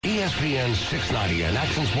ESPN 690 and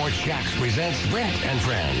Action Sports Jax presents Brent and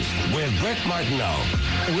Friends with Brent Martineau.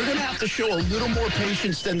 We're going to have to show a little more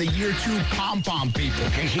patience than the year 2 pom-pom people.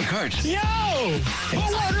 Casey Kurtz. Yo!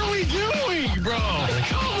 But what are we doing, bro?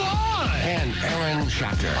 Come on! And Aaron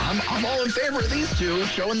Schachter. I'm all in favor of these two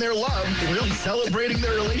showing their love and really celebrating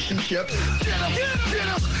their relationship.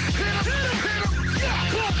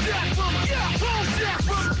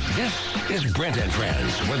 This is Brent and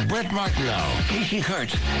Friends with Brent Martineau, Casey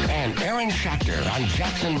Kurtz, and Aaron Schachter on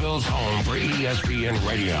Jacksonville's home for ESPN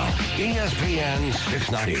Radio, ESPN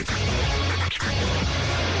 690.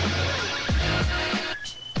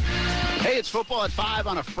 Hey, it's football at 5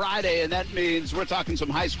 on a Friday, and that means we're talking some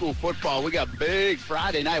high school football. We got big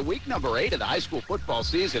Friday night, week number 8 of the high school football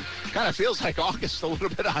season. Kind of feels like August a little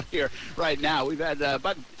bit out here right now. We've had,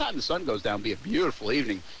 by the time the sun goes down, be a beautiful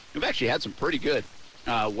evening. We've actually had some pretty good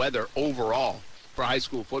weather overall for high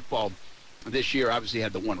school football this year. Obviously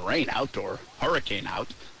had the one rain outdoor hurricane out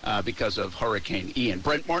because of Hurricane Ian.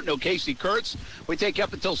 Brent Martineau, Casey Kurtz. We take you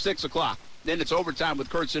up until 6 o'clock. Then it's overtime with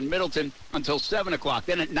Kurtz and Middleton until 7 o'clock.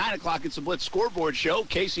 Then at 9 o'clock, it's a Blitz scoreboard show.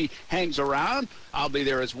 Casey hangs around. I'll be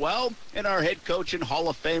there as well. And our head coach and Hall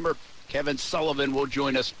of Famer, Kevin Sullivan, will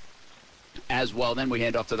join us as well. Then we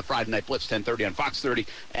hand off to the Friday Night Blitz, 10:30 on Fox 30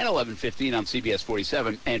 and 11:15 on CBS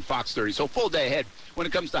 47 and Fox 30. So full day ahead when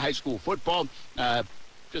it comes to high school football.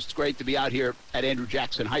 Just great to be out here at Andrew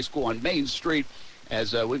Jackson High School on Main Street.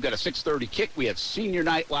 As we've got a 6:30 kick. We have senior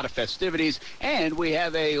night, a lot of festivities, and we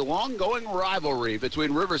have a long-going rivalry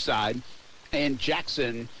between Riverside and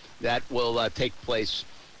Jackson that will take place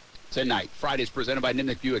tonight. Friday's presented by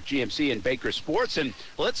Nimnicht Buick GMC and Baker Sports. And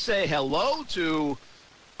let's say hello to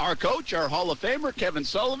our coach, our Hall of Famer, Kevin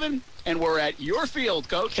Sullivan. And we're at your field,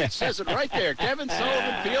 Coach. It says it right there. Kevin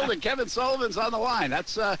Sullivan Field, and Kevin Sullivan's on the line.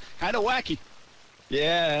 That's kind of wacky.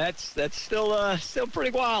 Yeah, that's still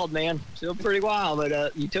pretty wild, man. Still pretty wild.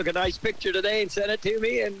 But you took a nice picture today and sent it to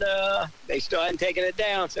me, and they still hadn't taken it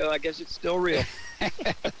down, so I guess it's still real.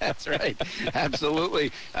 That's right.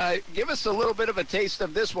 Absolutely. Give us a little bit of a taste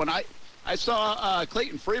of this one. I saw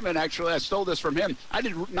Clayton Freeman, actually. I stole this from him. I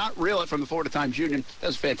did not reel it from the Florida Times Union.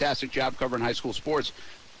 Does a fantastic job covering high school sports.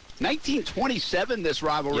 1927 this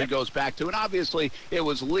rivalry goes back to, and obviously it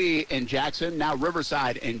was Lee and Jackson, now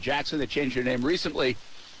Riverside and Jackson. They changed their name recently.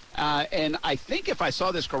 And I think if I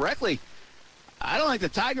saw this correctly, I don't think the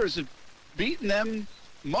Tigers have beaten them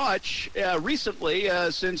much recently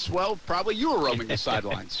since, well, probably you were roaming the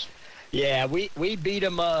sidelines. Yeah, we beat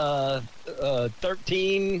them 12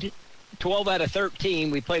 out of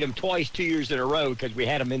 13. We played them twice 2 years in a row because we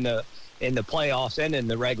had them in the playoffs and in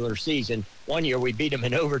the regular season. One year we beat them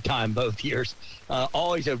in overtime both years.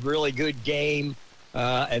 Always a really good game.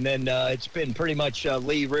 And then it's been pretty much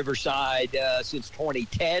Lee Riverside since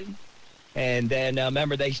 2010. And then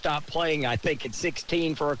remember they stopped playing, I think, at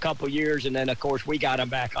 16 for a couple years. And then, of course, we got them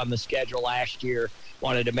back on the schedule last year.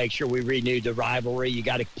 Wanted to make sure we renewed the rivalry. You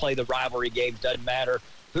got to play the rivalry games. Doesn't matter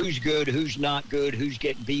who's good, who's not good, who's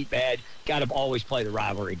getting beat bad. Got to always play the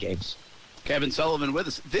rivalry games. Kevin Sullivan with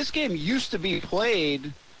us. This game used to be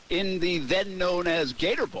played in the then known as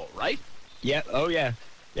Gator Bowl, right? Yeah. Oh, yeah.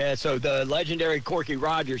 Yeah, so the legendary Corky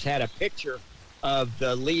Rogers had a picture of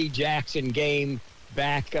the Lee Jackson game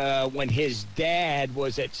back when his dad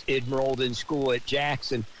was enrolled in school at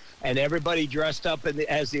Jackson. And everybody dressed up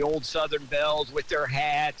as the old Southern Belles with their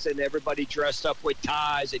hats, and everybody dressed up with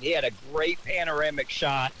ties. And he had a great panoramic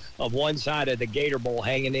shot of one side of the Gator Bowl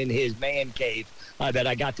hanging in his man cave that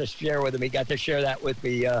I got to share with him. He got to share that with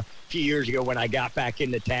me a few years ago when I got back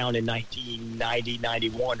into town in 1990,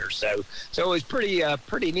 91 or so. So it was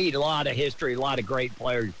pretty neat. A lot of history, a lot of great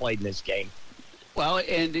players played in this game. Well,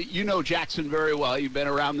 and you know Jackson very well. You've been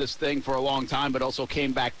around this thing for a long time, but also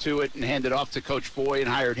came back to it and handed off to Coach Foy and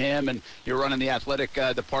hired him. And you're running the athletic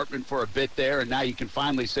department for a bit there, and now you can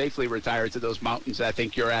finally safely retire to those mountains I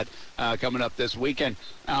think you're at coming up this weekend.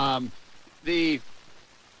 The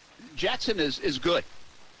Jackson is good.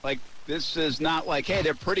 Like, this is not like, hey,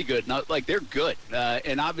 they're pretty good. No, like, they're good.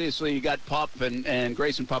 And obviously you got Pup and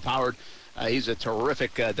Grayson Pup Howard. He's a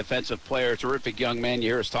terrific defensive player, terrific young man. You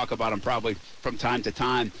hear us talk about him probably from time to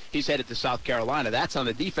time. He's headed to South Carolina. That's on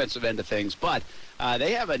the defensive end of things. But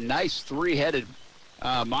they have a nice three-headed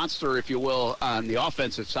monster, if you will, on the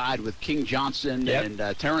offensive side with King Johnson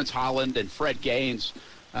and Terrence Holland and Fred Gaines.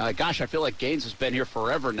 Gosh, I feel like Gaines has been here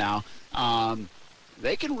forever now.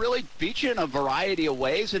 They can really beat you in a variety of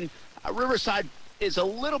ways. And Riverside is a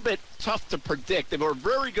little bit tough to predict. They were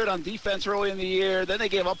very good on defense early in the year. Then they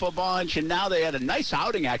gave up a bunch, and now they had a nice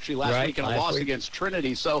outing actually last week in a loss against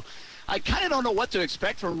Trinity. So I kind of don't know what to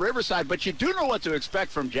expect from Riverside, but you do know what to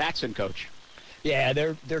expect from Jackson, Coach. Yeah,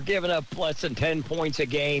 they're giving up less than 10 points a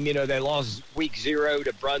game. You know, they lost week 0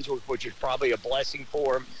 to Brunswick, which is probably a blessing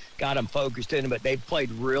for them. Got them focused in, but they've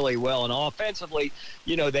played really well. And offensively,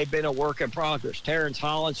 you know, they've been a work in progress. Terrence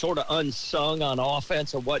Holland sort of unsung on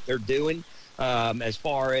offense of what they're doing. As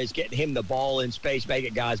far as getting him the ball in space,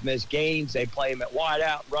 making guys miss games. They play him at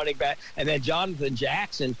wideout, running back. And then Jonathan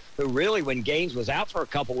Jackson, who really, when Gaines was out for a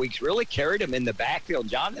couple weeks, really carried him in the backfield.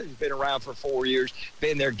 Jonathan's been around for 4 years,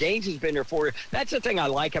 been there. Gaines has been there 4 years. That's the thing I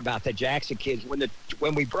like about the Jackson kids.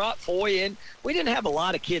 When we brought Foy in, we didn't have a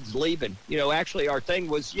lot of kids leaving. You know, actually our thing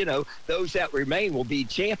was, you know, those that remain will be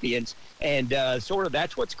champions. And sort of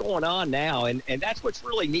that's what's going on now. And that's what's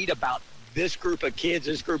really neat about this group of kids,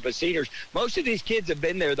 this group of seniors. Most of these kids have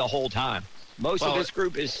been there the whole time. Most of this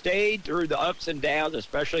group has stayed through the ups and downs,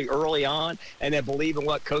 especially early on, and then believe in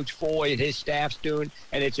what Coach Foy and his staff's doing,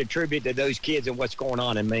 and it's a tribute to those kids and what's going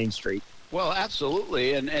on in Main Street. Well,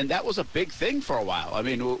 absolutely, and that was a big thing for a while. I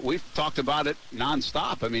mean, we've talked about it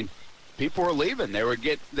nonstop. I mean, people were leaving. They were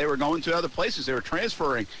going to other places. They were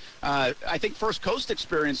transferring. I think First Coast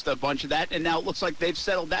experienced a bunch of that, and now it looks like they've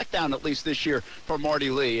settled that down at least this year for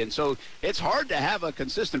Marty Lee. And so it's hard to have a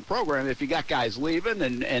consistent program if you got guys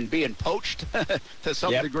leaving and being poached to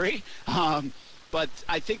some degree. But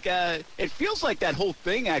I think it feels like that whole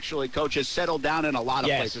thing, actually, Coach, has settled down in a lot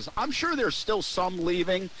of places. I'm sure there's still some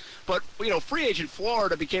leaving, but, you know, free agent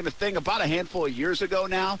Florida became a thing about a handful of years ago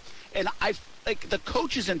now, and like the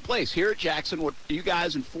coaches in place here at Jackson, what you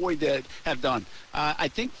guys and Foy have done. I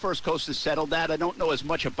think First Coast has settled that. I don't know as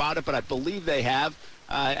much about it, but I believe they have,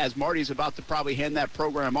 as Marty's about to probably hand that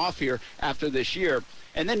program off here after this year.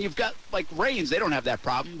 And then you've got, like, Raines. They don't have that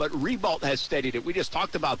problem, but Ribault has steadied it. We just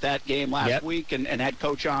talked about that game last week and had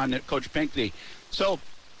Coach on, Coach Pinckney. So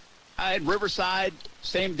at Riverside,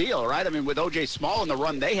 same deal, right? I mean, with O.J. Small in the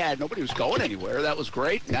run they had, nobody was going anywhere. That was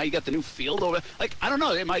great. Now you got the new field over. Like, I don't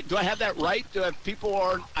know. Do I have that right?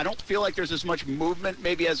 I don't feel like there's as much movement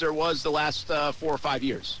maybe as there was the last 4 or 5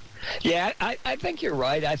 years. Yeah, I think you're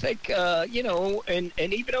right. I think, you know, and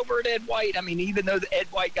even over at Ed White, I mean, even though Ed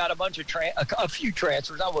White got a few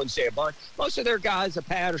transfers, I wouldn't say a bunch, most of their guys, the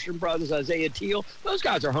Patterson brothers, Isaiah Teal, those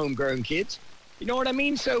guys are homegrown kids. You know what I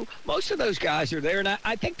mean? So most of those guys are there, and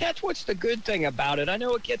I think that's what's the good thing about it. I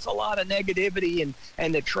know it gets a lot of negativity,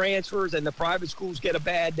 and the transfers and the private schools get a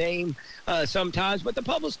bad name sometimes, but the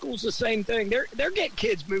public schools the same thing. They're getting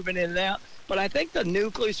kids moving in and out. But I think the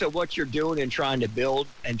nucleus of what you're doing and trying to build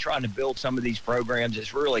some of these programs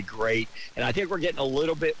is really great. And I think we're getting a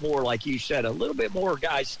little bit more, like you said, a little bit more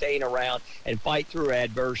guys staying around and fight through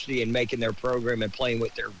adversity and making their program and playing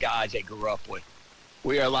with their guys they grew up with.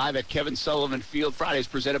 We are live at Kevin Sullivan Field. Fridays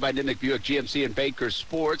presented by Nimnick Buick GMC and Baker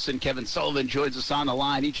Sports. And Kevin Sullivan joins us on the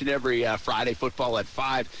line each and every Friday, football at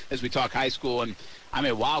 5, as we talk high school. And, I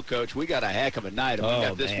mean, wow, Coach, we got a heck of a night. And we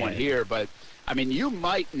got this one here. But, I mean, you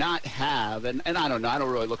might not have, and I don't know, I don't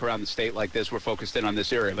really look around the state like this. We're focused in on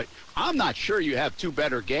this area. But I'm not sure you have two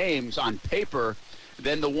better games on paper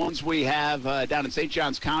than the ones we have down in St.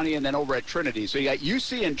 Johns County and then over at Trinity. So you got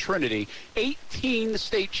UC and Trinity, 18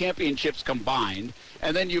 state championships combined,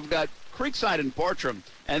 and then you've got Creekside and Bartram.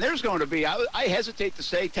 And there's going to be, I hesitate to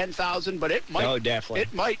say 10,000, but it might,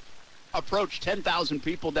 it might approach 10,000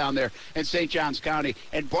 people down there in St. Johns County.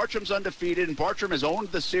 And Bartram's undefeated, and Bartram has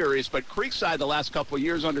owned the series, but Creekside the last couple of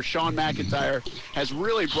years under Sean McIntyre has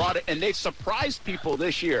really brought it, and they've surprised people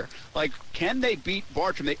this year. Like, can they beat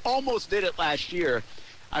Bartram? They almost did it last year.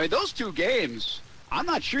 I mean, those two games, I'm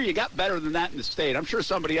not sure you got better than that in the state. I'm sure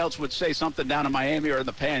somebody else would say something down in Miami or in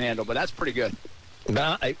the Panhandle, but that's pretty good.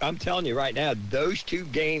 No, I'm telling you right now, those two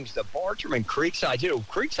games, the Bartram and Creekside, you know,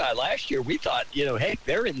 Creekside last year, we thought, you know, hey,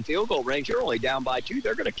 they're in field goal range. They're only down by 2.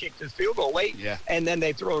 They're going to kick this field goal late. Yeah. And then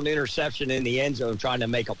they throw an interception in the end zone trying to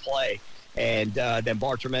make a play. And then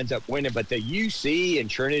Bartram ends up winning. But the UC and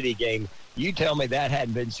Trinity game, you tell me that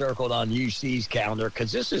hadn't been circled on UC's calendar,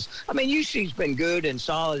 because this is, I mean, UC's been good and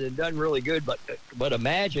solid and done really good. But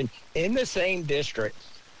imagine in the same district,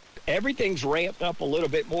 everything's ramped up a little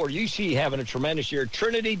bit more. UC having a tremendous year.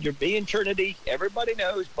 Trinity, being Trinity, everybody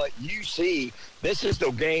knows, but UC, this is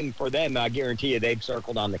the game for them. I guarantee you they've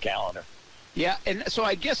circled on the calendar. Yeah, and so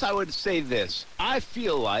I guess I would say this. I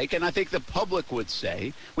feel like, and I think the public would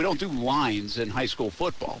say, we don't do lines in high school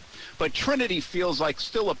football, but Trinity feels like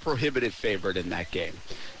still a prohibitive favorite in that game.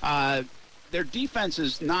 Their defense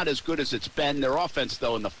is not as good as it's been. Their offense,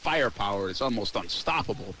 though, and the firepower is almost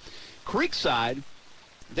unstoppable. Creekside,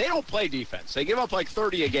 they don't play defense. They give up like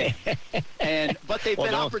 30 a game. But they've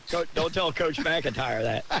been don't tell Coach McIntyre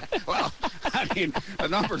that. Well, I mean, the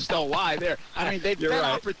numbers don't lie there. I mean, they've been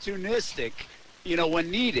opportunistic, you know, when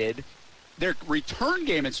needed. their return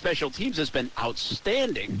game and special teams has been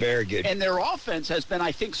outstanding. Very good. And their offense has been,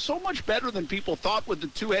 I think, so much better than people thought with the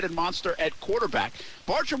two-headed monster at quarterback.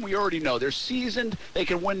 Bartram, we already know. They're seasoned. They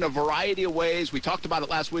can win in a variety of ways. We talked about it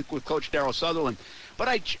last week with Coach Darryl Sutherland. But,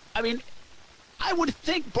 I mean, I would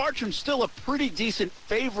think Bartram's still a pretty decent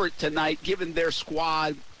favorite tonight given their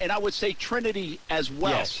squad, and I would say Trinity as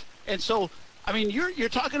well. Yes. And so, I mean, you're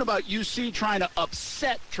talking about UC trying to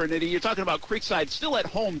upset Trinity. You're talking about Creekside still at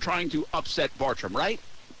home trying to upset Bartram, right?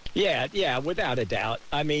 Yeah, without a doubt.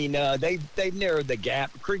 I mean, they've narrowed the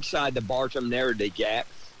gap. Creekside to Bartram narrowed the gap,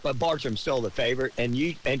 but Bartram's still the favorite, and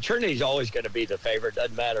Trinity's always going to be the favorite.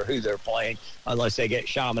 Doesn't matter who they're playing unless they get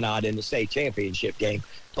Chaminade in the state championship game.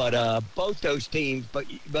 But both those teams, but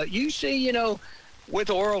UC, you know, with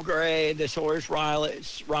Oral Gray and the Sawyers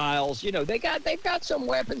Riles, you know, they've got some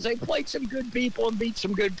weapons. They played some good people and beat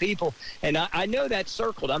some good people. And I know that's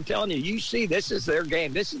circled. I'm telling you, UC, this is their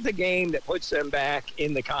game. This is the game that puts them back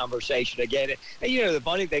in the conversation again. And, you know, the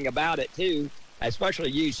funny thing about it, too,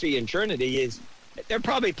 especially UC and Trinity, is they're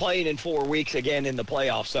probably playing in 4 weeks again in the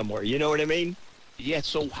playoffs somewhere. You know what I mean? Yeah,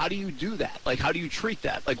 so how do you do that? Like, how do you treat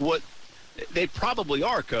that? Like, what they probably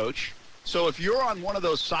are, Coach. So if you're on one of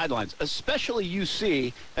those sidelines, especially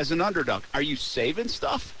UC as an underdog, are you saving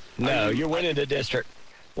stuff? No, you're winning the district.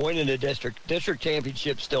 Winning the district. District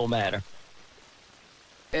championships still matter.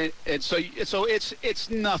 And so it's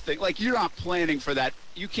nothing. Like, you're not planning for that.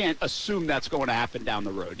 You can't assume that's going to happen down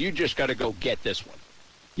the road. You just got to go get this one.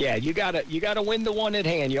 Yeah, you gotta win the one at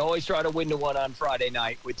hand. You always try to win the one on Friday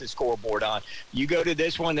night with the scoreboard on. You go to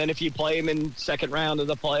this one, then if you play them in second round of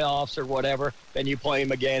the playoffs or whatever, then you play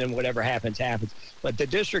them again, and whatever happens, happens. But the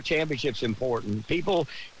district championship's important. People,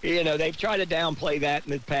 you know, they've tried to downplay that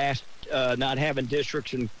in the past, not having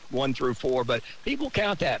districts in 1 through 4, but people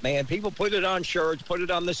count that, man. People put it on shirts, put it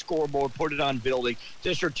on the scoreboard, put it on building.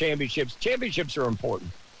 District championships are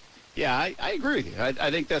important. Yeah, I agree with you. I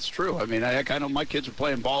think that's true. I mean, I know my kids were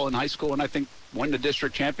playing ball in high school, and I think winning the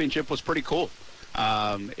district championship was pretty cool.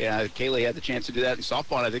 Yeah, Kaylee had the chance to do that in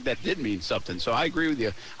softball, and I think that did mean something. So I agree with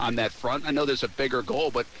you on that front. I know there's a bigger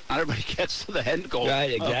goal, but not everybody gets to the end goal.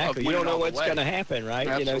 Right, exactly. You don't know what's going to happen, right?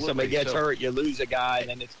 Absolutely. You know, somebody gets hurt, you lose a guy, and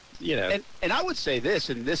then it's, you know. And I would say this,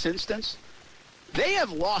 in this instance, they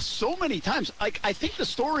have lost so many times. Like, I think the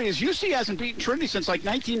story is UC hasn't beaten Trinity since, like,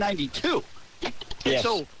 1992. Yes.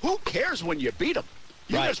 So who cares when you beat them?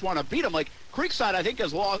 You just want to beat them. Like, Creekside, I think,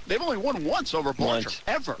 has lost. They've only won once over Bartram,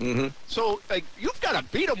 ever. Mm-hmm. So, like, you've got to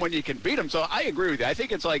beat them when you can beat them. So I agree with you. I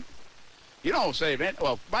think it's like, you don't say, man,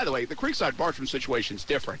 well, by the way, the Creekside-Bartram situation is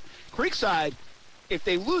different. Creekside, if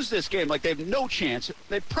they lose this game, like, they have no chance.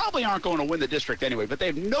 They probably aren't going to win the district anyway, but they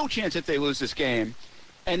have no chance if they lose this game.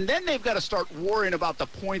 And then they've got to start worrying about the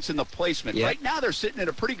points and the placement. Yep. Right now they're sitting in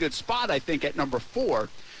a pretty good spot, I think, at number 4.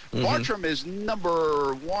 Mm-hmm. Bartram is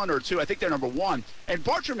number 1 or 2. I think they're number 1. And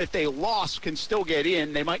Bartram, if they lost, can still get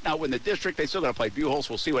in. They might not win the district. They still got to play Buchholz.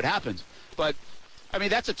 We'll see what happens. But, I mean,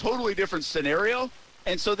 that's a totally different scenario.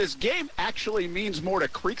 And so this game actually means more to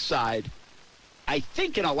Creekside, I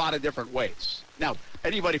think, in a lot of different ways. Now,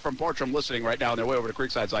 anybody from Bartram listening right now on their way over to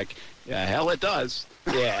Creekside's like, yeah, hell it does.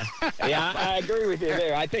 Yeah, I agree with you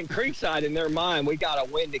there. I think Creekside, in their mind, we got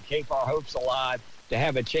to win to keep our hopes alive, to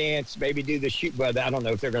have a chance, maybe do the shoot. Well, I don't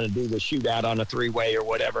know if they're going to do the shootout on a 3-way or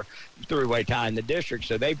whatever, 3-way tie in the district.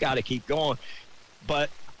 So they've got to keep going. But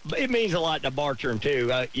it means a lot to Bartram, too.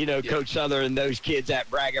 You know, yeah. Coach Sutherland and those kids at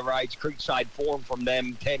Bragging Rights, Creekside formed from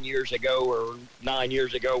them 10 years ago or 9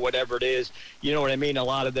 years ago, whatever it is. You know what I mean? A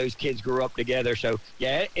lot of those kids grew up together. So,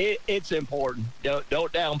 yeah, it's important.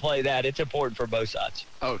 Don't downplay that. It's important for both sides.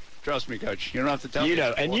 Oh, trust me, Coach. You don't have to tell me. You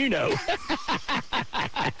know, and you know.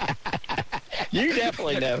 You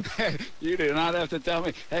definitely know. You do not have to tell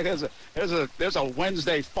me. Hey, there's a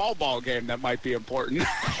Wednesday fall ball game that might be important.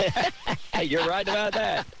 You're right about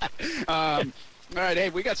that. All right, hey,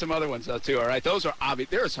 we got some other ones, too, all right? Those are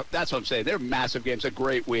obvious. That's what I'm saying. They're massive games, a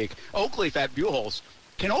great week. Oakleaf at Buchholz.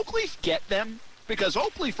 Can Oakleaf get them? Because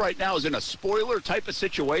Oakleaf right now is in a spoiler type of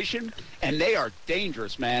situation, and they are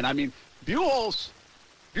dangerous, man. I mean, Buchholz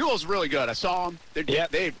really good. I saw them.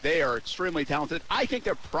 They are extremely talented. I think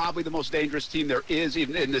they're probably the most dangerous team there is,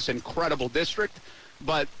 even in this incredible district.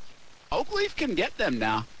 But Oakleaf can get them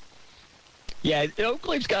now. Yeah,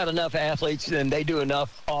 Oakleaf's got enough athletes, and they do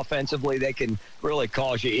enough offensively. They can really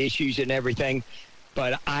cause you issues and everything.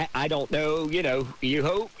 But I don't know. You know, you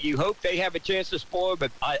hope they have a chance to spoil.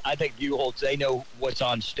 But I think Buchholz, they know what's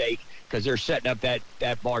on stake because they're setting up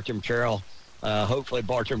that Bartram Trail. Hopefully,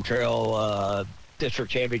 Bartram Trail.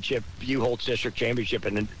 District championship, Buchholz district championship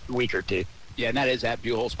in a week or two. Yeah, and that is at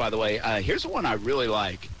Buchholz, by the way. Here's the one I really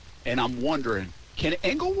like, and I'm wondering, Can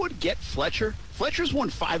Englewood get Fletcher? Fletcher's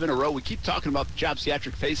won 5 in a row. We keep talking about the job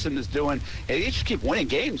Cedric Faison is doing. And he just keep winning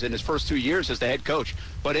games in his first 2 years as the head coach.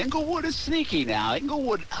 But Englewood is sneaky now.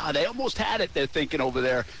 Englewood, they almost had it, they're thinking, over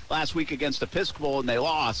there last week against Episcopal, and they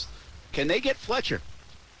lost. Can they get Fletcher?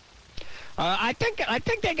 I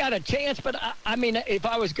think they got a chance, but I mean, if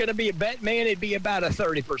I was going to be a bet man, it'd be about a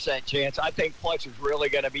 30% chance. I think Fletcher's really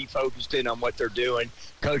going to be focused in on what they're doing.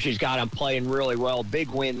 Coach has got them playing really well. Big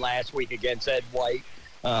win last week against Ed White,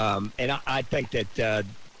 and I think that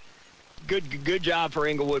good job for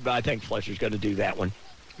Englewood, but I think Fletcher's going to do that one.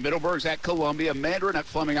 Middleburg's at Columbia, Mandarin at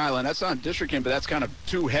Fleming Island. That's not a district game, but that's kind of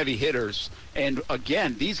two heavy hitters. And,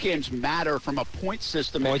 again, these games matter from a point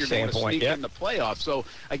system if you're going to sneak in the playoffs. So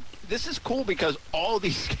this is cool because all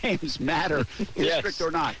these games matter, district or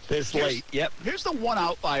not. This late, Here's the one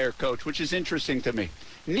outlier, Coach, which is interesting to me.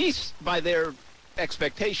 Nice, by their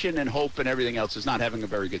expectation and hope and everything else, is not having a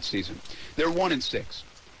very good season. They're 1-6.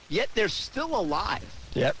 Yet they're still alive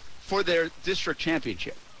for their district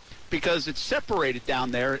championship, because it's separated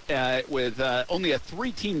down there with only a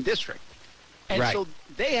 3-team district. And so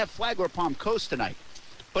they have Flagler Palm Coast tonight.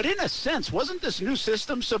 But in a sense, wasn't this new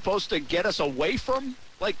system supposed to get us away from,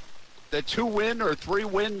 like, the 2-win or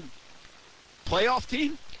 3-win playoff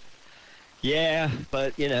team? Yeah,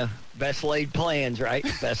 but, best laid plans, right?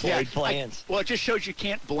 Best laid plans. Well, it just shows you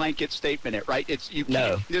can't blanket statement it, right?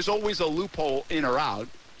 There's always a loophole in or out.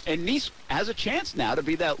 And Nice has a chance now to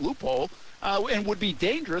be that loophole. And would be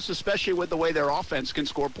dangerous, especially with the way their offense can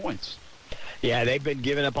score points. Yeah, they've been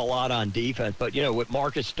giving up a lot on defense. But, with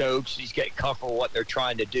Marcus Stokes, he's getting comfortable with what they're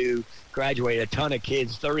trying to do. Graduated a ton of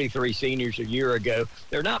kids, 33 seniors a year ago.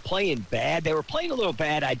 They're not playing bad. They were playing a little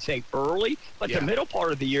bad, I'd say, early. But the middle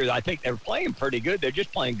part of the year, I think they're playing pretty good. They're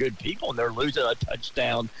just playing good people, and they're losing a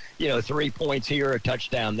touchdown, 3 points here, a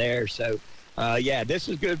touchdown there. So, this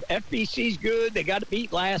is good. FBC's good. They got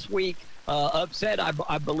beat last week. Upset,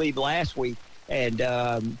 I believe, last week, and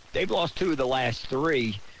they've lost 2 of the last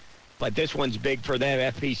 3. But this one's big for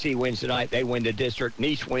them. FPC wins tonight; they win the district.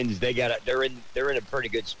 Nice wins; they're in a pretty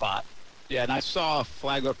good spot. Yeah, and I saw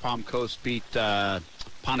Flagler Palm Coast beat Ponte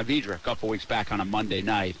Vedra a couple weeks back on a Monday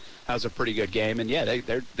night. That was a pretty good game, and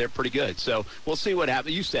they're pretty good. So we'll see what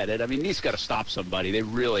happens. You said it. I mean, Nice got to stop somebody. They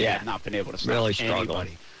really have not been able to stop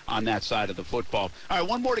anybody on that side of the football. All right,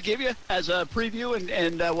 one more to give you as a preview,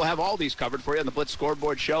 and we'll have all these covered for you on the Blitz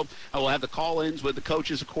Scoreboard Show. We'll have the call-ins with the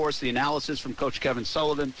coaches, of course, the analysis from Coach Kevin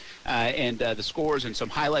Sullivan, and the scores and some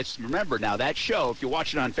highlights. Remember, now, that show, if you're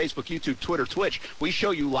watching on Facebook, YouTube, Twitter, Twitch, we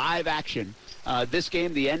show you live action. This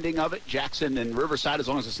game, the ending of it, Jackson and Riverside, as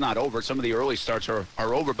long as it's not over. Some of the early starts are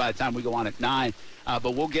over by the time we go on at 9.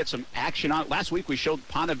 But we'll get some action on. Last week we showed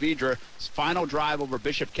Ponte Vedra's final drive over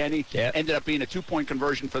Bishop Kenny. Ended up being a 2-point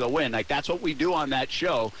conversion for the win. Like, that's what we do on that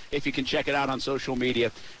show, if you can check it out on social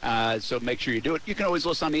media. So make sure you do it. You can always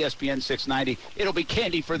listen on ESPN 690. It'll be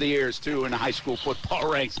candy for the ears, too, in the high school football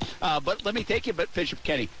ranks. But let me take you, but Bishop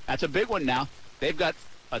Kenny, that's a big one now. They've got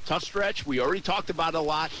a tough stretch. We already talked about it a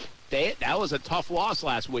lot. That was a tough loss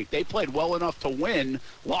last week. They played well enough to win,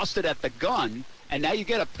 lost it at the gun, and now you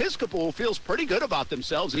get Episcopal, who feels pretty good about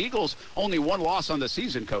themselves. Eagles only 1 loss on the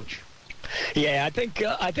season, Coach. Yeah, I think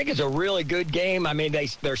it's a really good game. I mean,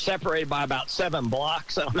 they're separated by about 7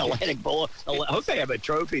 blocks on Atlantic Boulevard. I hope they have a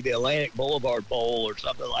trophy, the Atlantic Boulevard Bowl or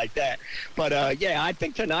something like that. But, I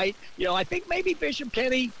think tonight, I think maybe Bishop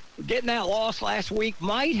Kenny getting that loss last week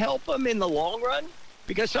might help them in the long run.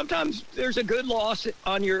 Because sometimes there's a good loss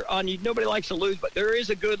on you. Nobody likes to lose, but there is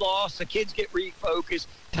a good loss. The kids get refocused,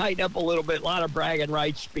 tighten up a little bit. A lot of bragging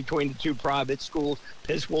rights between the 2 private schools.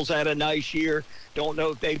 Episcopal's had a nice year. Don't know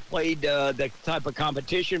if they've played the type of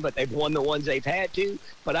competition, but they've won the ones they've had to.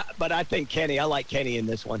 But I think I like Kenny in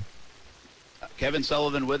this one. Kevin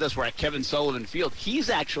Sullivan with us. We're at Kevin Sullivan Field. He's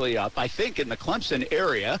actually up, I think, in the Clemson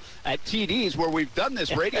area at TD's, where we've done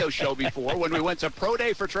this radio show before, when we went to Pro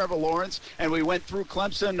Day for Trevor Lawrence, and we went through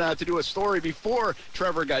Clemson to do a story before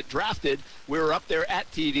Trevor got drafted. We were up there at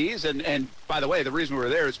TD's, and by the way, the reason we were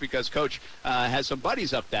there is because Coach has some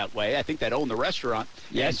buddies up that way, I think, that own the restaurant.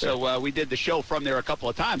 Yes, so we did the show from there a couple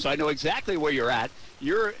of times, so I know exactly where you're at.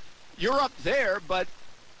 You're up there, but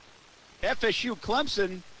FSU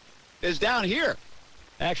Clemson is down here.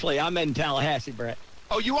 Actually, I'm in Tallahassee, Brett.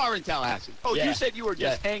 Oh, you are in Tallahassee. Oh, you said you were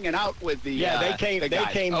just hanging out with the they came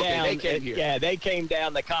down. They came here. Yeah, they came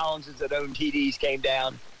down. The Collinses that own TDs came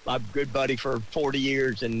down. My good buddy for 40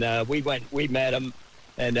 years, and we met him,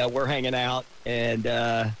 and we're hanging out.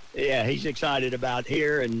 And he's excited about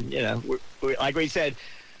here. And we like we said,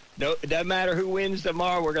 No, it doesn't matter who wins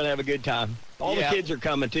tomorrow. We're going to have a good time. All the kids are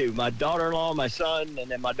coming, too. My daughter-in-law, my son,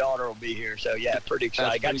 and then my daughter will be here. So, yeah, pretty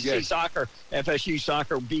excited. Got to see soccer. FSU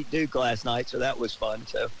soccer beat Duke last night, so that was fun.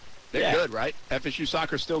 So they're good, right? FSU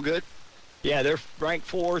soccer still good? Yeah, they're ranked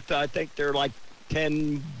 4th. I think they're like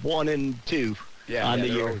 10-1-2 on the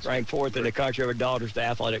year. Ranked 4th in the country. My daughter's the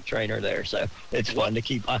athletic trainer there, so it's fun to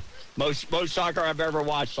keep most soccer I've ever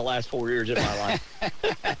watched the last 4 years of my life.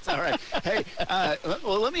 That's all right. Hey,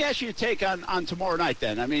 well, let me ask you your take on tomorrow night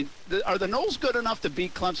then. I mean, are the Noles good enough to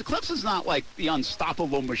beat Clemson? Clemson's not like the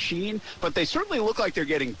unstoppable machine, but they certainly look like they're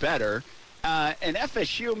getting better. And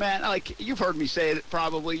FSU, man, like you've heard me say it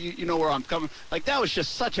probably. You know where I'm coming. Like that was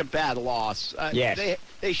just such a bad loss. Yes.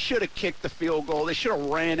 They should have kicked the field goal. They should have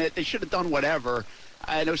ran it. They should have done whatever.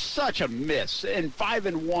 And it was such a miss. And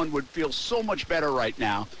 5-1 would feel so much better right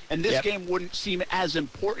now. And this game wouldn't seem as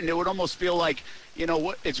important. It would almost feel like, you know,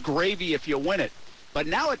 what it's gravy if you win it. But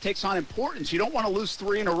now it takes on importance. You don't want to lose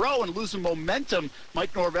 3 in a row and lose the momentum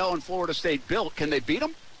Mike Norvell and Florida State built. Can they beat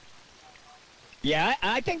them? Yeah,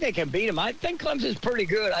 I think they can beat them. I think Clemson's pretty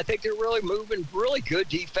good. I think they're really moving really good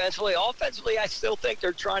defensively. Offensively, I still think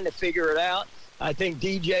they're trying to figure it out. I think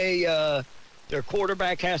DJ, their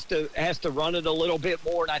quarterback, has to run it a little bit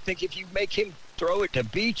more. And I think if you make him throw it to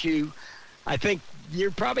beat you, I think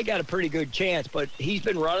you've probably got a pretty good chance. But he's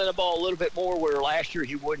been running the ball a little bit more, where last year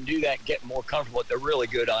he wouldn't do that and get more comfortable. They're really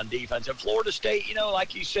good on defense. And Florida State, you know,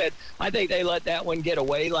 like you said, I think they let that one get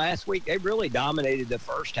away last week. They really dominated the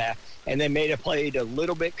first half, and they made it played a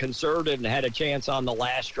little bit conservative and had a chance on the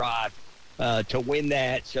last drive to win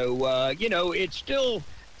that. So, you know, it's still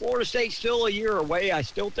 – Florida State's still a year away. I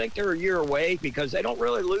still think they're a year away because they don't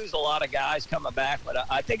really lose a lot of guys coming back. But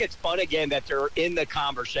I think it's fun, again, that they're in the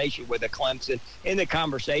conversation with the Clemson, in the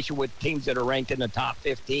conversation with teams that are ranked in the top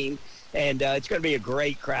 15. And it's going to be a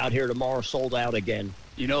great crowd here tomorrow, sold out again.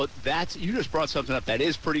 You know, you just brought something up that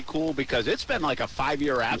is pretty cool because it's been like a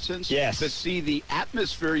 5-year absence. Yes. To see the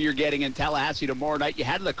atmosphere you're getting in Tallahassee tomorrow night. You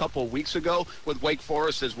had it a couple of weeks ago with Wake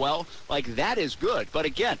Forest as well. Like, that is good. But,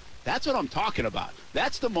 again, that's what I'm talking about.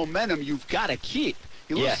 That's the momentum you've got to keep.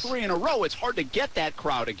 You lose 3 in a row, it's hard to get that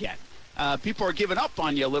crowd again. People are giving up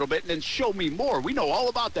on you a little bit, and then show me more. We know all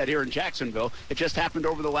about that here in Jacksonville. It just happened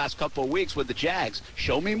over the last couple of weeks with the Jags.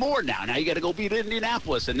 Show me more now. Now you got to go beat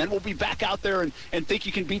Indianapolis, and then we'll be back out there and think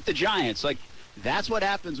you can beat the Giants. Like, that's what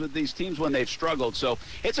happens with these teams when they've struggled. So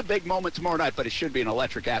it's a big moment tomorrow night, but it should be an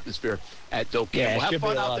electric atmosphere at Doak Campbell. Yeah, it should be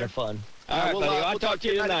a out lot there. Of fun. All right, buddy. I'll talk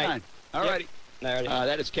to you tonight. All righty.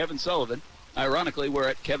 That is Kevin Sullivan. Ironically, we're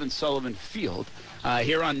at Kevin Sullivan Field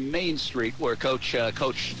here on Main Street, where Coach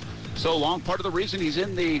coached so long. Part of the reason he's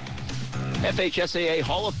in the FHSAA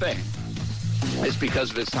Hall of Fame is because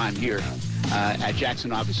of his time here at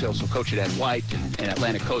Jackson. Obviously, also coached at White and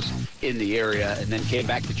Atlantic Coast in the area, and then came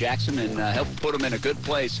back to Jackson and helped put him in a good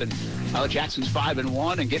place. And Jackson's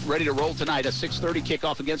 5-1 and getting ready to roll tonight. A 6:30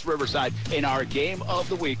 kickoff against Riverside in our game of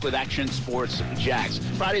the week with Action Sports Jax.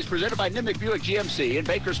 Friday is presented by Nimnick Buick GMC and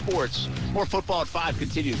Baker Sports. More football at 5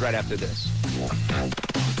 continues right after this.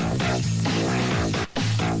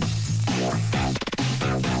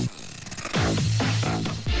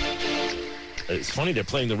 It's funny they're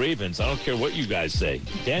playing the Ravens. I don't care what you guys say.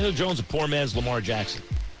 Daniel Jones, a poor man's Lamar Jackson.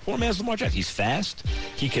 Poor man's Lamar Jackson. He's fast.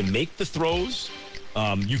 He can make the throws.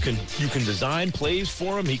 You can design plays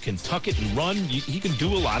for him. He can tuck it and run. He can do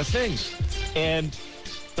a lot of things. And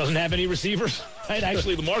doesn't have any receivers. Right?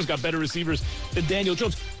 Actually, Lamar's got better receivers than Daniel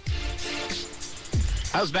Jones.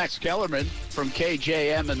 How's Max Kellerman from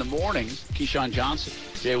KJM in the morning? Keyshawn Johnson,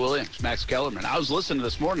 Jay Williams, Max Kellerman. I was listening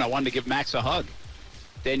this morning. I wanted to give Max a hug.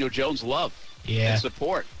 Daniel Jones love and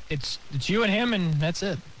support. It's you and him, and that's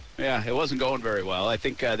it. Yeah, it wasn't going very well. I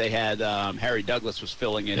think they had Harry Douglas was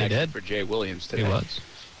filling in for Jay Williams today. He was.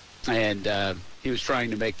 And he was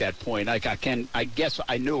trying to make that point. I guess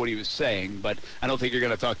I knew what he was saying, but I don't think you're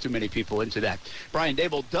going to talk too many people into that. Brian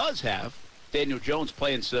Dable does have Daniel Jones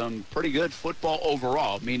playing some pretty good football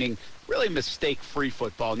overall, meaning really mistake-free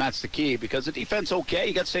football, and that's the key because the defense okay.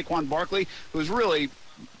 You got Saquon Barkley, who's really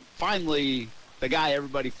finally the guy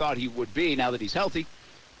everybody thought he would be now that he's healthy.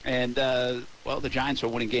 And, the Giants are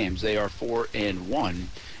winning games. They are 4-1,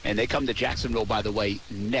 and they come to Jacksonville, by the way,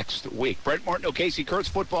 next week. Brent Martineau, Casey Kurtz,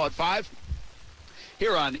 football at 5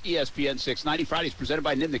 here on ESPN 690. Friday's presented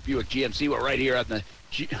by Nimnick Buick GMC. We're right here on the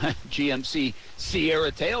GMC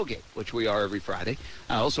Sierra Tailgate, which we are every Friday.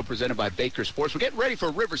 Also presented by Baker Sports. We're getting ready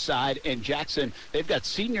for Riverside and Jackson. They've got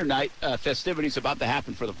senior night festivities about to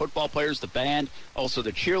happen for the football players, the band, also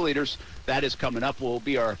the cheerleaders. That is coming up. Will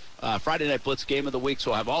be our Friday Night Blitz game of the week.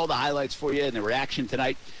 So I'll have all the highlights for you and the reaction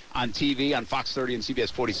tonight on TV on Fox 30 and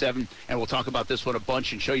CBS 47. And we'll talk about this one a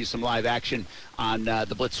bunch and show you some live action on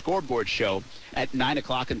the Blitz Scoreboard show at 9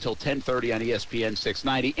 o'clock until 10:30 on ESPN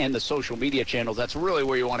 690 and the social media channels. That's really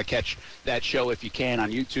where you want to catch that show if you can,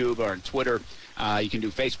 on YouTube or on Twitter. You can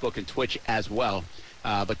do Facebook and Twitch as well.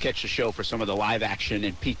 But catch the show for some of the live action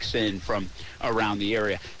and peeks in from around the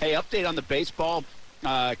area. Hey, update on the baseball.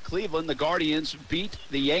 Cleveland, the Guardians, beat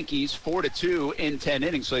the Yankees 4-2 in 10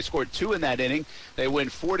 innings. So they scored 2 in that inning. They win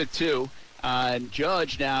 4-2. And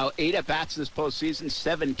Judge now 8 at-bats this postseason,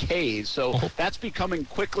 7 Ks. So that's becoming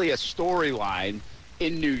quickly a storyline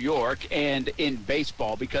in New York and in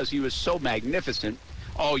baseball because he was so magnificent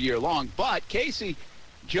all year long. But, Casey,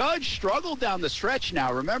 Judge struggled down the stretch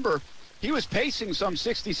now. Remember, he was pacing some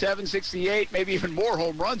 67, 68, maybe even more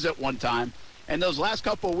home runs at one time. And those last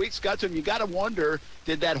couple of weeks got to him. You got to wonder,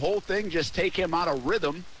 did that whole thing just take him out of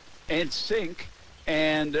rhythm and sink?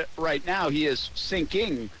 And right now he is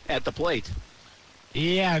sinking at the plate.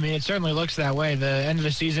 Yeah, I mean, it certainly looks that way. The end of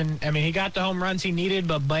the season, I mean, he got the home runs he needed,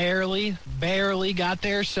 but barely got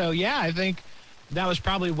there. So, yeah, I think that was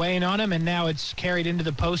probably weighing on him, and now it's carried into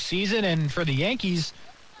the postseason. And for the Yankees,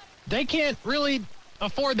 they can't really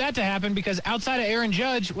afford that to happen because outside of Aaron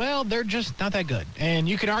Judge, well, they're just not that good. And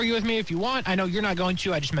you can argue with me if you want. I know you're not going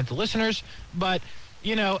to. I just meant the listeners. But,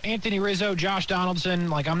 you know, Anthony Rizzo, Josh Donaldson,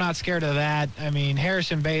 like, I'm not scared of that. I mean,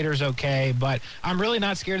 Harrison Bader's okay, but I'm really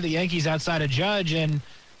not scared of the Yankees outside of Judge. And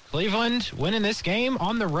Cleveland winning this game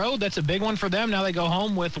on the road, that's a big one for them. Now they go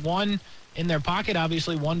home with 1 in their pocket,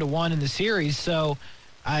 obviously 1-1 in the series. So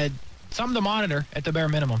something to monitor at the bare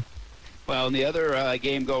minimum. Well, and the other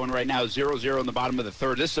game going right now is 0-0 in the bottom of the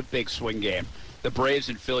third. This is a big swing game. The Braves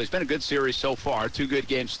and Phillies. It's been a good series so far. 2 good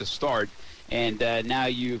games to start. And now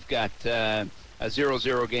you've got a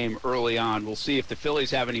 0-0 game early on. We'll see if the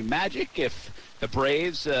Phillies have any magic, if the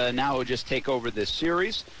Braves now will just take over this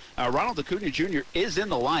series. Ronald Acuna Jr. is in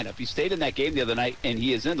the lineup. He stayed in that game the other night, and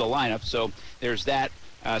he is in the lineup. So there's that.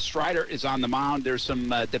 Strider is on the mound. There's some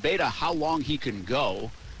debate on how long he can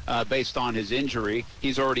go. Based on his injury.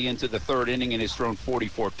 He's already into the 3rd inning and has thrown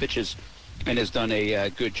 44 pitches and has done a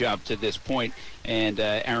good job to this point. And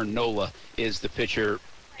Aaron Nola is the pitcher,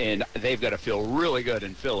 and they've got to feel really good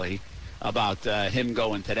in Philly about him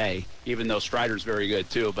going today, even though Strider's very good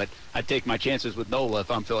too. But I'd take my chances with Nola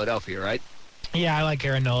if I'm Philadelphia, right? Yeah, I like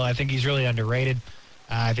Aaron Nola. I think he's really underrated.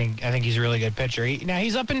 I think he's a really good pitcher. Now,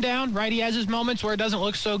 he's up and down, right? He has his moments where it doesn't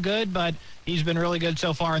look so good, but he's been really good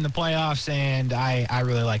so far in the playoffs, and I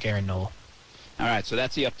really like Aaron Nola. All right, so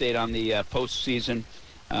that's the update on the postseason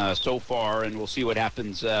so far, and we'll see what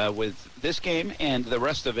happens with this game and the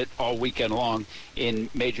rest of it all weekend long in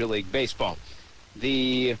Major League Baseball.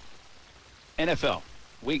 The NFL,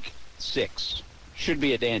 Week 6, should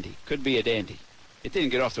be a dandy, could be a dandy. It didn't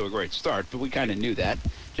get off to a great start, but we kind of knew that.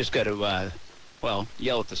 Just got to...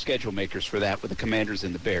 yell at the schedule makers for that with the Commanders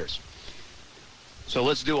and the Bears. So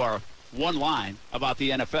let's do our one line about the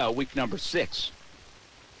NFL, week number 6.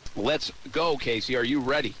 Let's go, Casey. Are you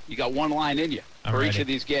ready? You got one line in you for each of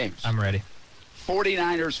these games. I'm ready.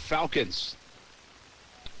 49ers, Falcons.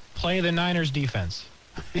 Play the Niners defense.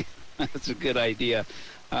 That's a good idea.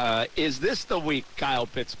 Is this the week Kyle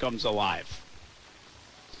Pitts comes alive?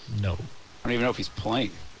 No. I don't even know if he's playing.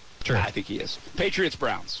 Sure. I think he is. Patriots,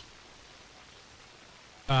 Browns.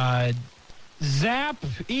 Zap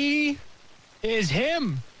E is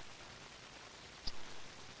him.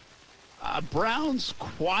 Browns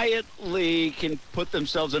quietly can put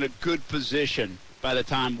themselves in a good position by the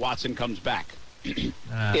time Watson comes back,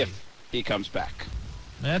 if he comes back.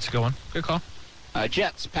 That's a good one. Good call.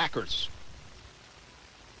 Jets, Packers.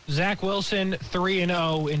 Zach Wilson,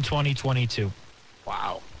 3-0 in 2022.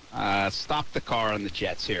 Wow. Stop the car on the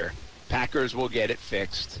Jets here. Packers will get it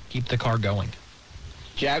fixed. Keep the car going.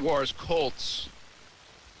 Jaguars, Colts.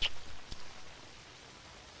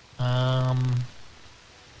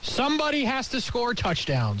 Somebody has to score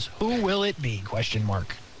touchdowns. Who will it be? Question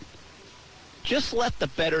mark. Just let the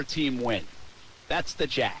better team win. That's the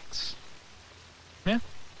Jags. Yeah.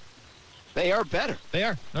 They are better. They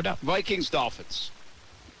are, no doubt. Vikings, Dolphins.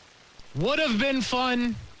 Would have been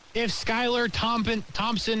fun if Skylar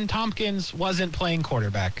Tompkins wasn't playing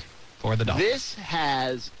quarterback for the Dolphins. This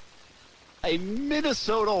has a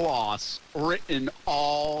Minnesota loss written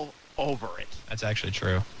all over it. That's actually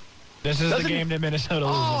true. This is Doesn't the game that Minnesota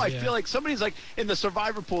loses. Oh, I yeah. feel like somebody's like in the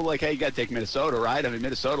survivor pool, like, hey, you got to take Minnesota, right? I mean,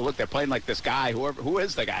 Minnesota, look, they're playing like this guy. Who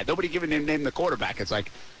is the guy? Nobody giving him name the quarterback. It's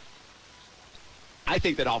like, I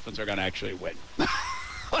think the Dolphins are going to actually win.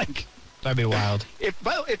 Like, That'd be wild.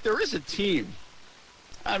 if there is a team,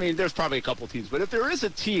 I mean, there's probably a couple teams, but if there is a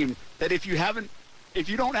team that if you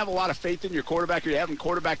don't have a lot of faith in your quarterback or you haven't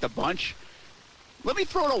quarterbacked a bunch, let me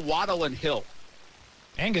throw to Waddle and Hill.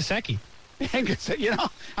 And Gesicki. You know,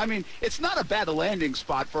 I mean, it's not a bad landing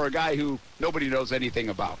spot for a guy who nobody knows anything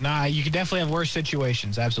about. Nah, you could definitely have worse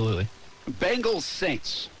situations. Absolutely. Bengals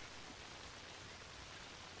Saints.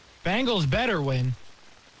 Bengals better win.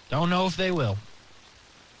 Don't know if they will.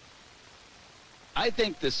 I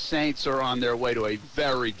think the Saints are on their way to a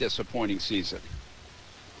very disappointing season.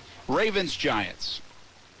 Ravens Giants.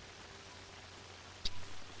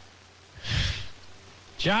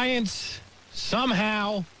 Giants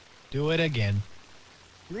somehow do it again.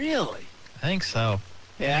 Really? I think so.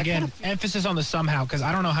 Yeah. And again, emphasis on the somehow, because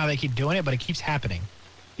I don't know how they keep doing it, but it keeps happening.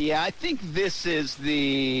 Yeah, I think this is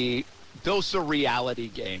the dose of reality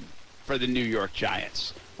game for the New York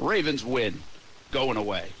Giants. Ravens win, going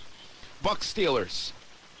away. Bucs Steelers.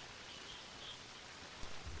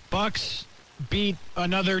 Bucks beat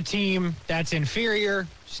another team that's inferior.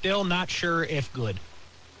 Still not sure if good.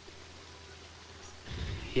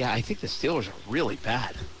 Yeah, I think the Steelers are really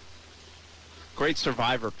bad. Great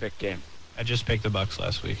survivor pick game. I just picked the Bucks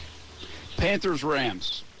last week. Panthers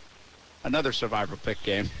Rams. Another survivor pick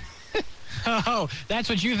game. Oh, that's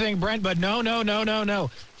what you think, Brent, but no.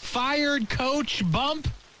 Fired coach bump,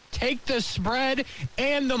 take the spread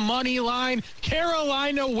and the money line.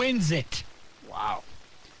 Carolina wins it. Wow.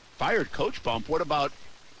 Fired coach bump. What about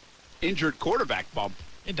injured quarterback bump?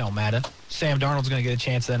 It don't matter. Sam Darnold's going to get a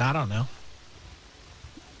chance then. I don't know.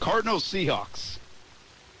 Cardinals Seahawks.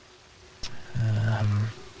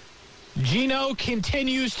 Gino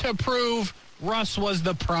continues to prove Russ was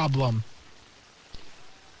the problem.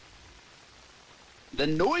 The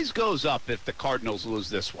noise goes up if the Cardinals lose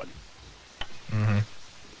this one. Mm-hmm.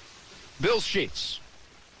 Bills Chiefs.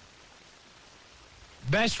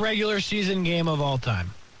 Best regular season game of all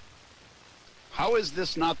time. How is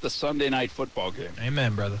this not the Sunday night football game?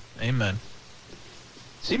 Amen, brother. Amen.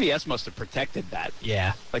 CBS must have protected that.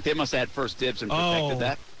 Yeah. Like they must have had first dibs and protected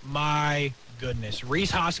that. My goodness.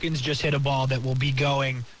 Reese Hoskins just hit a ball that will be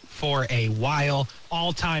going for a while.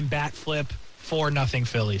 All-time bat flip, 4-0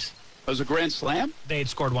 Phillies. It was a grand slam? They had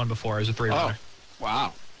scored one before. It was a 3-runner.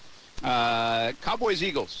 Oh, wow. Cowboys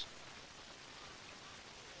Eagles.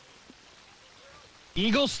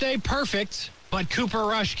 Eagles stay perfect, but Cooper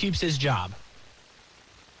Rush keeps his job.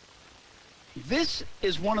 This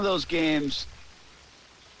is one of those games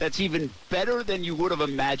that's even better than you would have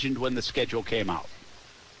imagined when the schedule came out.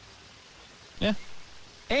 Yeah.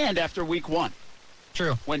 And after week one,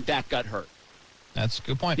 True. when Dak got hurt. That's a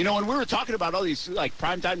good point. You know, when we were talking about all these like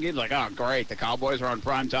primetime games, like, oh, great, the Cowboys are on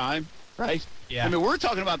primetime, right? Yeah. I mean, we're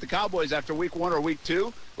talking about the Cowboys after week one or week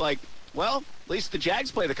two. Like, well, at least the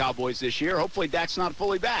Jags play the Cowboys this year. Hopefully Dak's not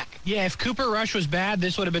fully back. Yeah, if Cooper Rush was bad,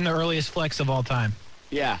 this would have been the earliest flex of all time.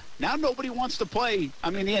 Yeah. Now nobody wants to play, I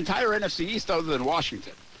mean, the entire NFC East other than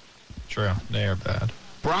Washington. True. They are bad.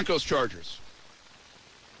 Broncos Chargers.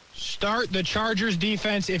 Start the Chargers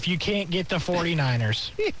defense if you can't get the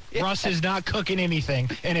 49ers. Russ is not cooking anything,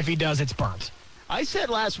 and if he does, it's burnt. I said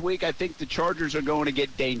last week I think the Chargers are going to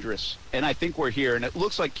get dangerous, and I think we're here. And it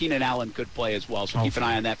looks like Keenan Allen could play as well, so keep an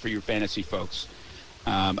eye on that for your fantasy folks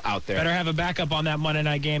out there. Better have a backup on that Monday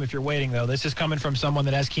night game if you're waiting, though. This is coming from someone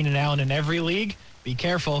that has Keenan Allen in every league. Be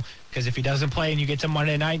careful, because if he doesn't play and you get to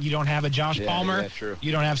Monday night, you don't have a Josh Palmer. Yeah, true.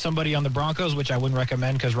 You don't have somebody on the Broncos, which I wouldn't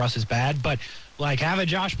recommend because Russ is bad. But, like, have a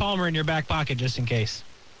Josh Palmer in your back pocket just in case.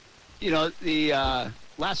 You know, the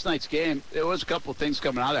last night's game, there was a couple of things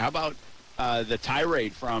coming out of there. How about the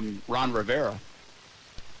tirade from Ron Rivera?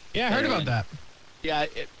 Yeah, I heard about that. Yeah,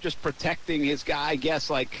 just protecting his guy, I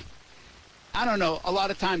guess. Like, I don't know. A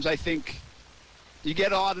lot of times I think you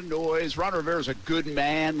get a lot of noise. Ron Rivera's a good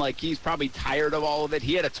man. Like, he's probably tired of all of it.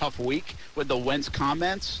 He had a tough week with the Wentz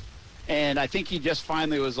comments. And I think he just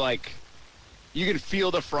finally was like, you can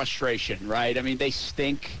feel the frustration, right? I mean, they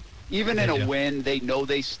stink. Even in a win, they know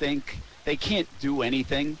they stink. They can't do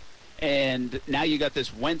anything. And now you got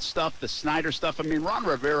this Wentz stuff, the Snyder stuff. I mean, Ron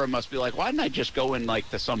Rivera must be like, why didn't I just go in, like,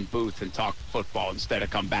 to some booth and talk football instead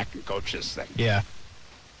of come back and coach this thing? Yeah.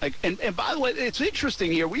 Like, and by the way, it's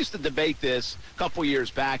interesting here. We used to debate this a couple years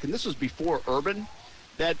back, and this was before Urban,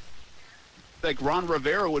 that, like, Ron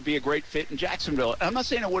Rivera would be a great fit in Jacksonville. And I'm not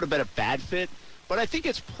saying it would have been a bad fit, but I think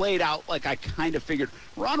it's played out like I kind of figured.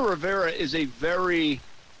 Ron Rivera is a very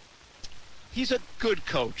he's a good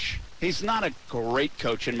coach. He's not a great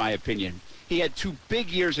coach, in my opinion. He had 2 big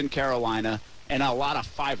years in Carolina and a lot of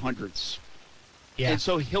 500s. Yeah. And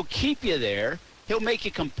so he'll keep you there. He'll make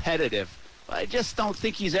you competitive. I just don't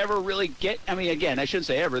think he's ever really again, I shouldn't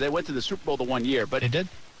say ever. They went to the Super Bowl the 1 year, but They did?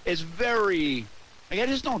 It's very, I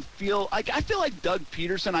just don't feel, I feel like Doug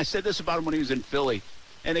Peterson. I said this about him when he was in Philly.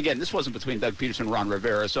 And again, this wasn't between Doug Peterson and Ron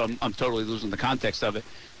Rivera, so I'm totally losing the context of it.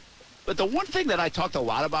 But the one thing that I talked a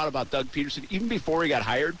lot about Doug Peterson, even before he got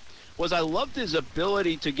hired, was I loved his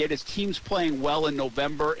ability to get his teams playing well in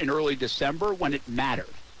November and early December when it mattered.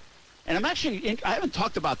 And I haven't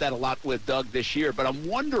talked about that a lot with Doug this year, but I'm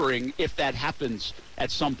wondering if that happens at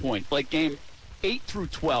some point, like game 8 through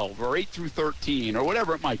 12 or 8 through 13 or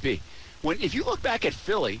whatever it might be. If you look back at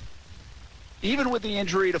Philly, even with the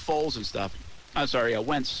injury to Foles and stuff,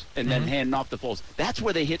 Wentz, and then handing off to Foles, that's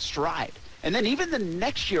where they hit stride. And then even the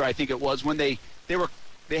next year, I think it was, when they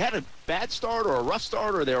had a bad start or a rough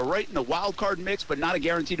start, or they were right in the wild card mix, but not a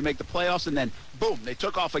guarantee to make the playoffs, and then boom, they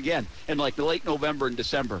took off again in like the late November and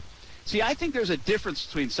December. See, I think there's a difference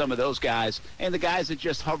between some of those guys and the guys that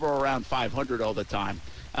just hover around 500 all the time.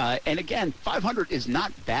 And again, 500 is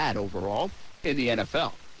not bad overall in the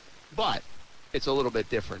NFL, but it's a little bit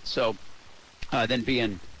different. So than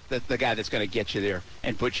being the guy that's going to get you there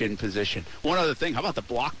and put you in position. One other thing, how about the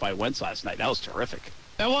block by Wentz last night? That was terrific.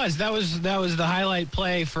 That was the highlight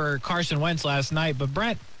play for Carson Wentz last night. But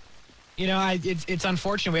Brent, it's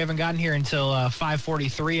unfortunate we haven't gotten here until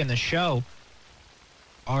 5:43 in the show.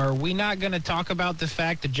 Are we not going to talk about the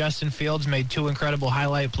fact that Justin Fields made 2 incredible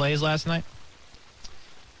highlight plays last night?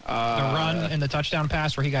 The run and the touchdown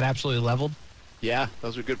pass where he got absolutely leveled. Yeah,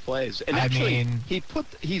 those are good plays. And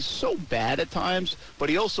he's so bad at times, but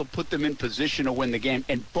he also put them in position to win the game,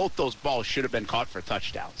 and both those balls should have been caught for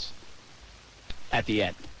touchdowns at the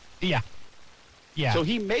end. Yeah. Yeah. So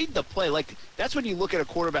he made the play. Like, that's when you look at a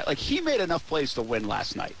quarterback. Like, he made enough plays to win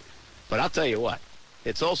last night. But I'll tell you what,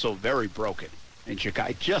 it's also very broken in Chicago.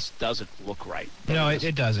 It just doesn't look right. No,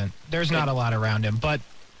 it doesn't. There's not a lot around him, but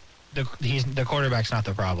the quarterback's not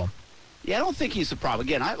the problem. Yeah, I don't think he's the problem.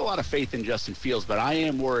 Again, I have a lot of faith in Justin Fields, but I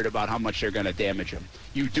am worried about how much they're going to damage him.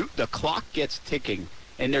 The clock gets ticking,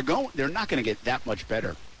 and they're not going to get that much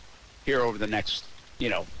better here over the next,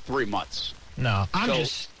 3 months. No,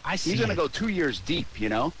 he's going to go 2 years deep,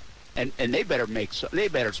 and they better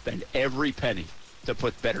spend every penny to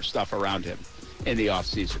put better stuff around him in the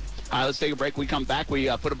offseason. Let's take a break. We come back. We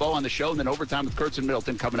put a bow on the show, and then overtime with Kurtz and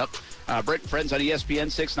Middleton coming up. Brett and Friends on ESPN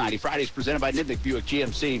 690. Fridays presented by Nimnick Buick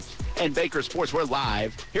GMC and Baker Sports. We're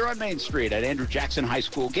live here on Main Street at Andrew Jackson High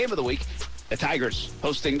School. Game of the week, the Tigers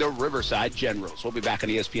hosting the Riverside Generals. We'll be back on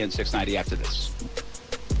ESPN 690 after this.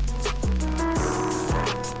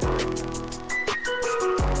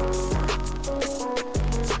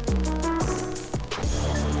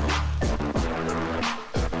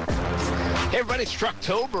 Everybody, it's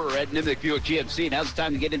Trucktober at Nimnick Buick GMC. Now's the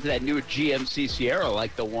time to get into that new GMC Sierra,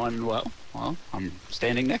 like the one, I'm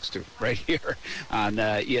standing next to right here on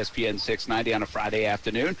ESPN 690 on a Friday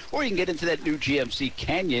afternoon. Or you can get into that new GMC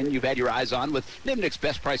Canyon you've had your eyes on with Nimnick's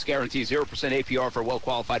best price guarantee, 0% APR for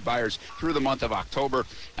well-qualified buyers through the month of October.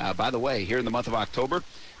 By the way, here in the month of October,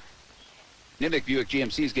 Nimnick Buick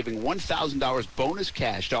GMC is giving $1,000 bonus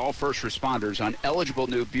cash to all first responders on eligible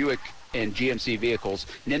new Buick and GMC vehicles.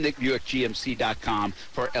 NimnickBuickGMC.com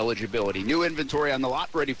for eligibility. New inventory on the lot,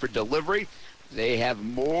 ready for delivery. They have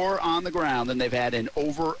more on the ground than they've had in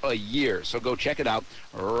over a year. So go check it out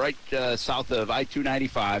right south of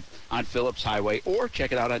I-295 on Phillips Highway, or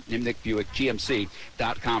check it out at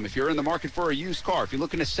NimnickBuickGMC.com. If you're in the market for a used car, if you're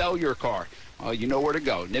looking to sell your car, you know where to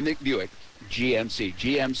go. Nimnick Buick GMC.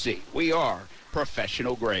 GMC. We are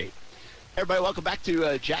professional grade. Everybody, welcome back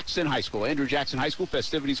to Jackson High School. Andrew Jackson High School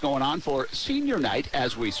festivities going on for senior night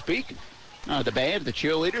as we speak. The band, the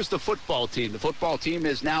cheerleaders, the football team. The football team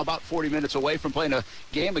is now about 40 minutes away from playing a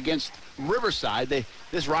game against Riverside.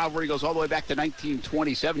 This rivalry goes all the way back to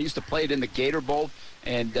 1927. Used to play it in the Gator Bowl,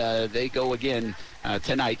 and they go again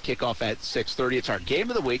tonight, kickoff at 6:30. It's our game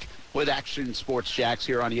of the week with Action Sports Jacks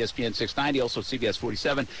here on ESPN 690, also CBS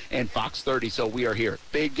 47 and Fox 30. So we are here.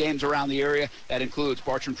 Big games around the area. That includes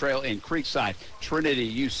Bartram Trail and Creekside, Trinity,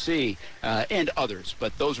 UC, and others.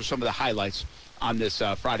 But those are some of the highlights on this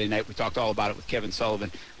Friday night. We talked all about it with Kevin Sullivan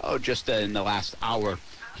just in the last hour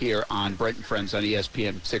here on Brent and Friends on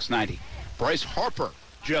ESPN 690. Bryce Harper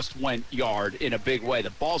just went yard in a big way.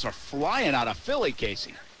 The balls are flying out of Philly,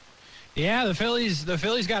 Casey. Yeah, the Phillies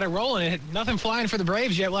got it rolling. Nothing flying for the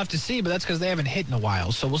Braves yet. We'll have to see, but that's because they haven't hit in a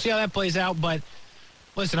while. So we'll see how that plays out. But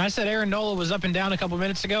listen, I said Aaron Nola was up and down a couple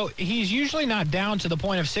minutes ago. He's usually not down to the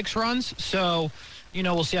point of 6 runs. So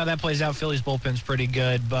we'll see how that plays out. Philly's bullpen's pretty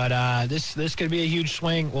good, but this could be a huge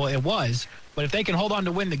swing. Well, it was. But if they can hold on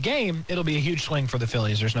to win the game, it'll be a huge swing for the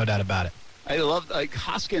Phillies. There's no doubt about it. I love,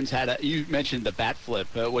 Hoskins you mentioned the bat flip,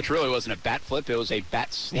 which really wasn't a bat flip. It was a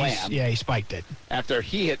bat slam. He spiked it. After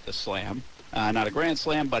he hit the slam. Not a grand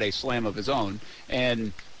slam, but a slam of his own.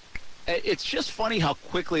 And it's just funny how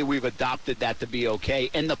quickly we've adopted that to be okay.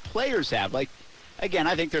 And the players have. Again,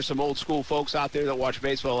 I think there's some old school folks out there that watch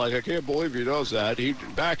baseball I can't believe he does that.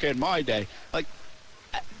 Back in my day.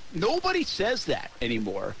 Nobody says that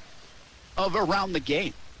anymore of around the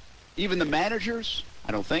game. Even the managers,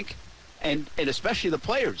 I don't think. And especially the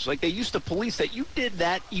players. They used to police that. You did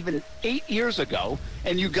that even 8 years ago,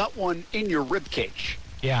 and you got one in your rib cage.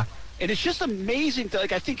 Yeah. And it's just amazing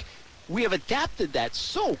I think we have adapted that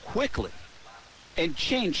so quickly and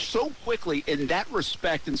changed so quickly in that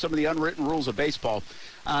respect in some of the unwritten rules of baseball.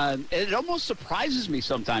 And it almost surprises me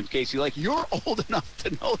sometimes, Casey. You're old enough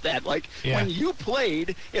to know that. When you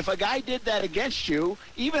played, if a guy did that against you,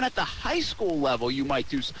 even at the high school level, you might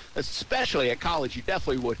do, especially at college, you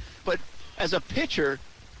definitely would. But as a pitcher,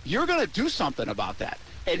 you're going to do something about that.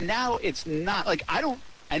 And now it's not,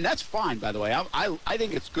 and that's fine, by the way. I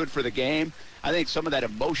think it's good for the game. I think some of that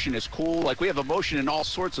emotion is cool. We have emotion in all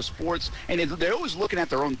sorts of sports, and they're always looking at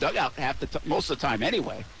their own dugout most of the time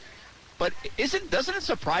anyway. But doesn't it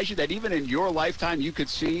surprise you that even in your lifetime you could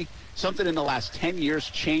see something in the last 10 years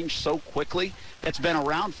change so quickly that's been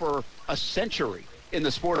around for a century in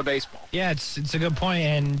the sport of baseball? Yeah, it's a good point.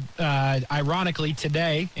 And ironically,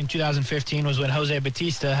 today in 2015 was when Jose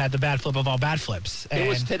Bautista had the bat flip of all bat flips. It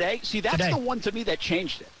was today? See, that's today. The one to me that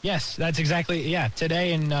changed it. Yes, that's exactly,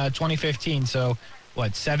 today in 2015. So,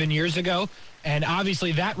 7 years ago? And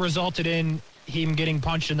obviously that resulted in him getting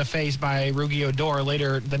punched in the face by Rugi Odor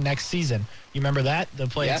later the next season. You remember that? The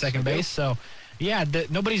play at second base? So,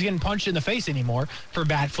 nobody's getting punched in the face anymore for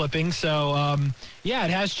bat flipping. So, it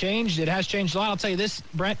has changed. It has changed a lot. I'll tell you this,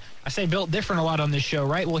 Brent. I say built different a lot on this show,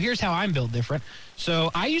 right? Well, here's how I'm built different.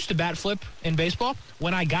 So I used to bat flip in baseball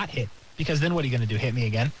when I got hit, because then what are you going to do, hit me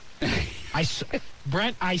again?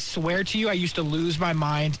 Brent, I swear to you, I used to lose my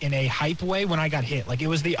mind in a hype way when I got hit. It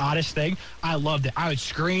was the oddest thing. I loved it. I would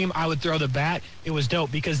scream. I would throw the bat. It was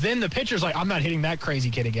dope, because then the pitcher's like, I'm not hitting that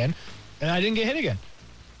crazy kid again. And I didn't get hit again.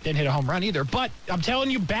 Didn't hit a home run either. But I'm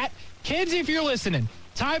telling you, kids, if you're listening,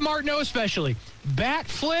 Ty Martineau especially, bat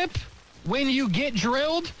flip when you get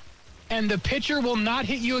drilled, and the pitcher will not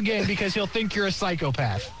hit you again because he'll think you're a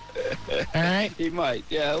psychopath. All right? He might.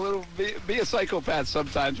 Yeah, be a psychopath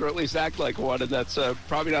sometimes, or at least act like one, and that's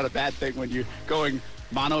probably not a bad thing when you're going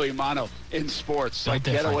mano-a-mano in sports.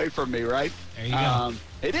 Get away from me, right? There you go.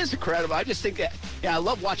 It is incredible. I just think that, I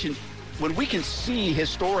love watching when we can see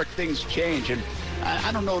historic things change, and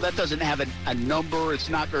I don't know, that doesn't have a number. It's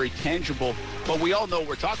not very tangible, but we all know what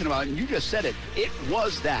we're talking about, and you just said it. It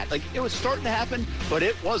was that. It was starting to happen, but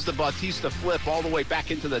it was the Bautista flip all the way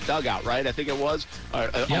back into the dugout, right? I think it was,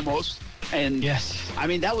 almost. And, yes, I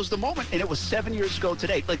mean, that was the moment, and it was 7 years ago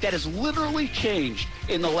today. That has literally changed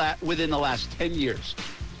within the last 10 years.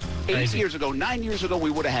 Crazy. 8 years ago, 9 years ago,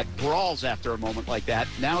 we would have had brawls after a moment like that.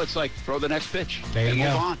 Now it's throw the next pitch and move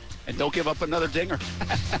on. And don't give up another dinger.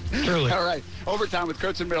 Truly. All right. Overtime with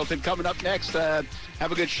Kurtz and Middleton coming up next. Have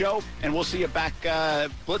a good show, and we'll see you back.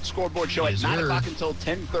 Blitz Scoreboard Show at 9 o'clock until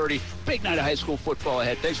 10:30. Big night of high school football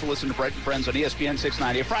ahead. Thanks for listening to Bright and Friends on ESPN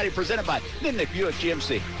 690. A Friday presented by Nimnick Buick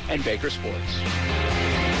GMC and Baker Sports.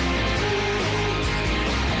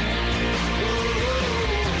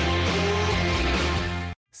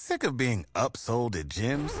 Sick of being upsold at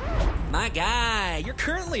gyms? My guy, you're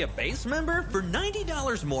currently a base member? For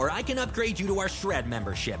 $90 more, I can upgrade you to our Shred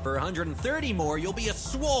membership. For $130 more, you'll be a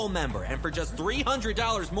Swole member. And for just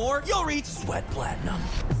 $300 more, you'll reach Sweat Platinum.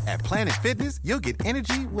 At Planet Fitness, you'll get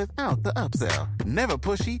energy without the upsell. Never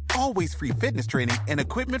pushy, always free fitness training and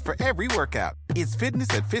equipment for every workout. It's fitness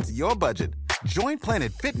that fits your budget. Join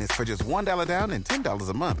Planet Fitness for just $1 down and $10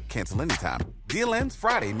 a month. Cancel anytime. Deal ends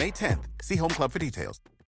Friday, May 10th. See Home Club for details.